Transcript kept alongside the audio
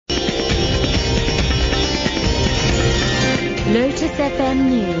Lotus FM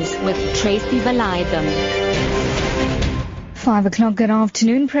News with Tracy Valaydham. 5 o'clock, good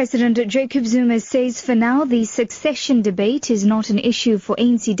afternoon. President Jacob Zuma says for now the succession debate is not an issue for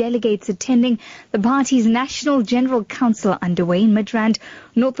ANC delegates attending the party's National General Council underway in Midrand,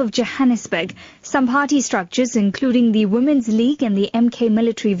 north of Johannesburg. Some party structures, including the Women's League and the MK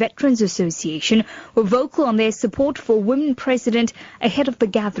Military Veterans Association, were vocal on their support for women president ahead of the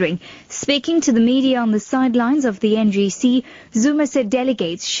gathering. Speaking to the media on the sidelines of the NGC, Zuma said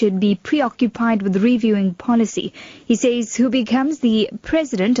delegates should be preoccupied with reviewing policy. He says who becomes the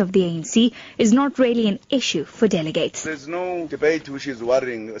president of the ANC is not really an issue for delegates. There's no debate which is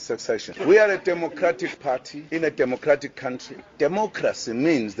worrying succession. We are a democratic party in a democratic country. Democracy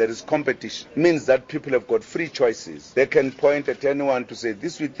means there is competition, means that people have got free choices. They can point at anyone to say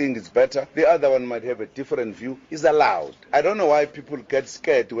this we think is better, the other one might have a different view, is allowed. I don't know why people get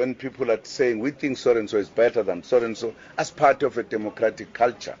scared when people are saying we think so-and-so is better than so-and-so as part of a democratic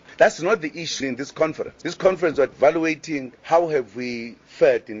culture. That's not the issue in this conference. This conference is evaluating how have we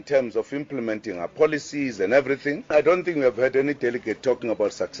fared in terms of implementing our policies and everything. I don't think we have heard any delegate talking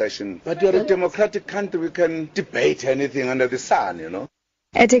about succession. But you're a democratic country, we can debate anything under the sun, you know.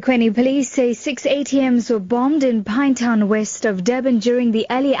 eThekwini police say 6 ATMs were bombed in Pinetown west of Durban during the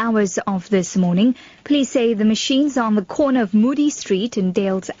early hours of this morning. Police say the machines are on the corner of Moody Street and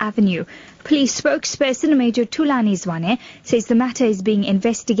Dales Avenue. Police spokesperson Major Thulani Zwane says the matter is being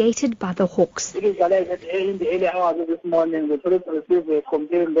investigated by the Hawks. It is alleged that in the early hours of this morning, the police received a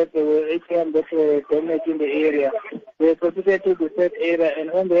complaint that there were ATMs that were damaged in the area. They proceeded to the said area,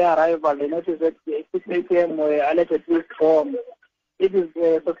 and when they arrived, they noticed that the 6 ATMs were allegedly bombed. It is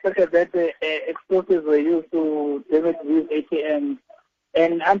suspected that explosives were used to damage these ATMs,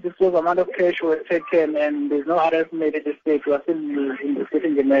 and undisclosed amount of cash were taken, and there's no arrest made at this stage. We are still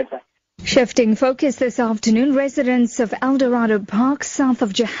investigating the matter. Shifting focus this afternoon, residents of Eldorado Park, south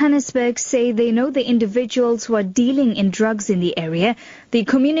of Johannesburg, say they know the individuals who are dealing in drugs in the area. The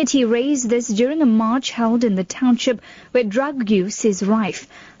community raised this during a march held in the township where drug use is rife.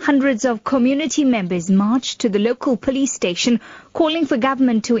 Hundreds of community members marched to the local police station, calling for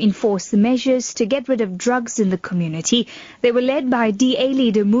government to enforce measures to get rid of drugs in the community. They were led by DA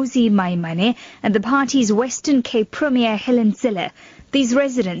leader Muzi Maimane and the party's Western Cape Premier Helen Zille. These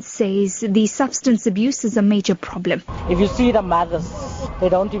residents say the substance abuse is a major problem. If you see the mothers, they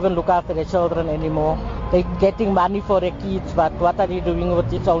don't even look after their children anymore. They're getting money for their kids, but what are they doing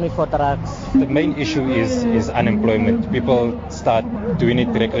with it? Only for drugs. The main issue is unemployment. People start doing it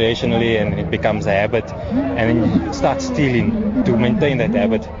recreationally and it becomes a habit, and then you start stealing to maintain that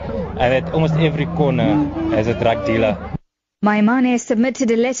habit. And at almost every corner has a drug dealer. Maimane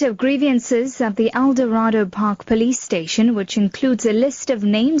submitted a letter of grievances at the Eldorado Park police station, which includes a list of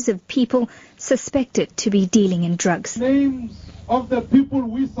names of people suspected to be dealing in drugs. Names of the people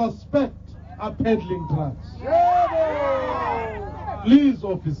we suspect are peddling drugs. Please,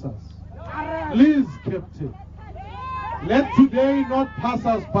 officers, please, Captain, let today not pass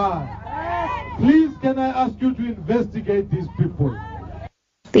us by. Please, can I ask you to investigate these people?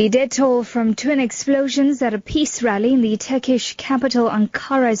 The death toll from twin explosions at a peace rally in the Turkish capital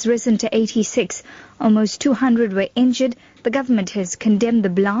Ankara has risen to 86. Almost 200 were injured. The government has condemned the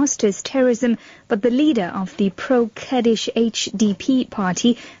blast as terrorism, but the leader of the pro-Kurdish HDP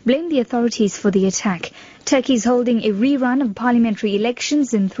party blamed the authorities for the attack. Turkey is holding a rerun of parliamentary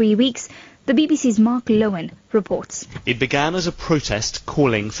elections in 3 weeks. The BBC's Mark Lowen reports. It began as a protest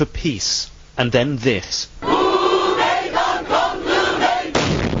calling for peace, and then this.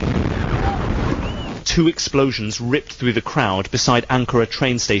 2 explosions ripped through the crowd beside Ankara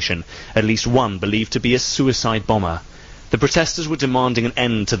train station, at least one believed to be a suicide bomber. The protesters were demanding an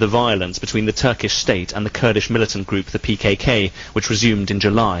end to the violence between the Turkish state and the Kurdish militant group the PKK, which resumed in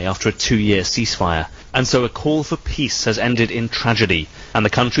July after a 2-year ceasefire. And so a call for peace has ended in tragedy, and the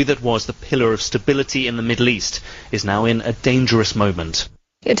country that was the pillar of stability in the Middle East is now in a dangerous moment.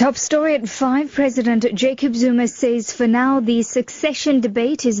 Your top story at 5. President Jacob Zuma says for now the succession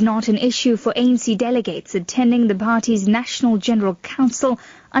debate is not an issue for ANC delegates attending the party's National General Council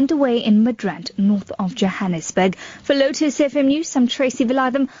underway in Midrand, north of Johannesburg. For Lotus FM News, I'm Tracy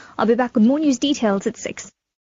Valaydham. I'll be back with more news details at 6.